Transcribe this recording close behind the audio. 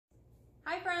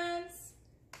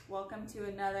Welcome to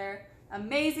another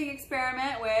amazing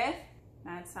experiment with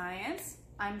Mad Science.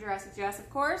 I'm Jurassic Jess, of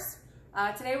course.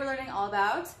 Today we're learning all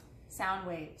about sound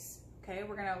waves. Okay,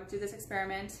 we're gonna do this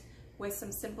experiment with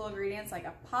some simple ingredients like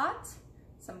a pot,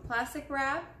 some plastic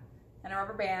wrap, and a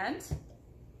rubber band,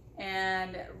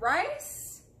 and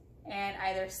rice, and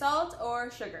either salt or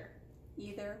sugar.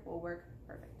 Either will work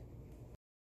perfect.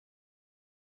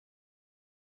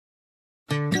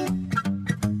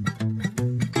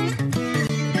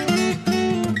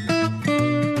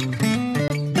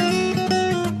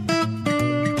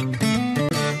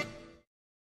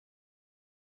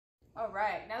 All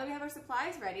right, now that we have our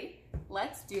supplies ready,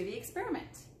 let's do the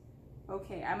experiment.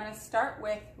 Okay, I'm gonna start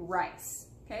with rice.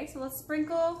 Okay, so let's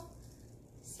sprinkle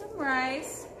some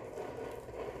rice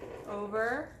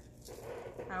over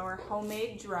our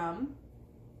homemade drum.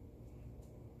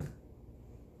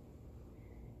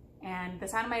 And the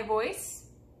sound of my voice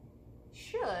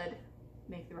should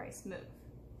make the rice move.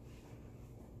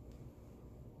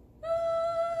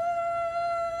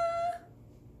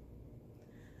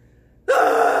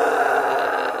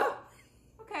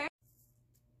 Okay.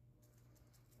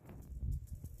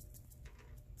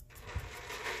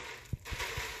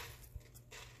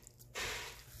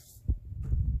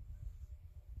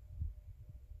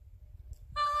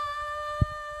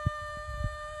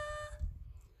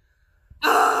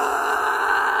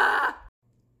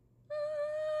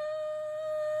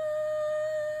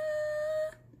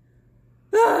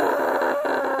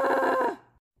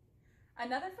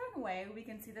 Another fun way we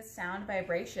can see the sound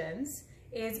vibrations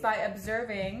is by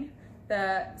observing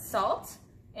the salt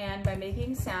and by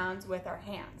making sounds with our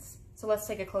hands. So let's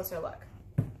take a closer look.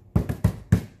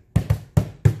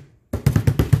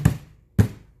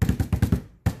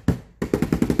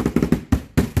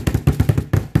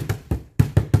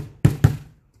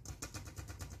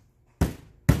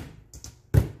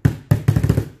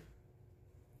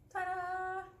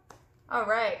 Ta-da! All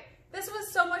right. This was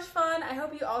so much fun. I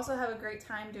hope you also have a great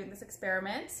time doing this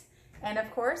experiment. And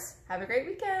of course, have a great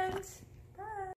weekend.